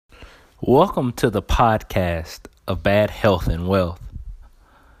Welcome to the podcast of bad health and wealth.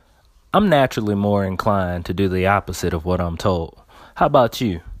 I'm naturally more inclined to do the opposite of what I'm told. How about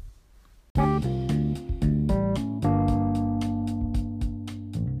you?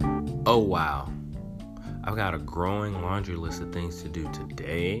 Oh wow, I've got a growing laundry list of things to do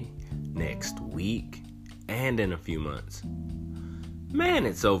today, next week, and in a few months. Man,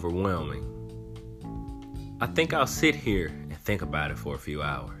 it's overwhelming. I think I'll sit here and think about it for a few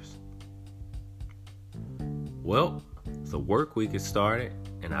hours. Well, the work week has started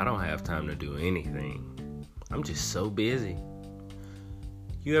and I don't have time to do anything. I'm just so busy.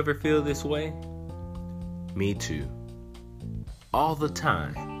 You ever feel this way? Me too. All the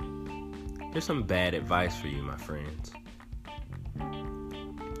time. Here's some bad advice for you, my friends.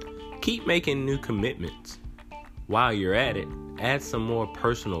 Keep making new commitments. While you're at it, add some more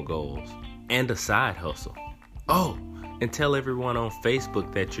personal goals and a side hustle. Oh, and tell everyone on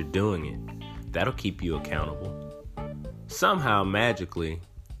Facebook that you're doing it. That'll keep you accountable. Somehow, magically,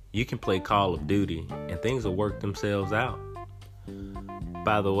 you can play Call of Duty and things will work themselves out.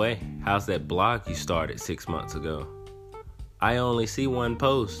 By the way, how's that blog you started 6 months ago? I only see one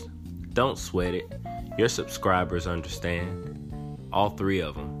post. Don't sweat it. Your subscribers understand. All 3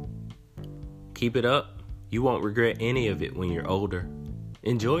 of them. Keep it up. You won't regret any of it when you're older.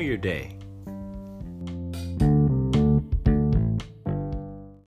 Enjoy your day.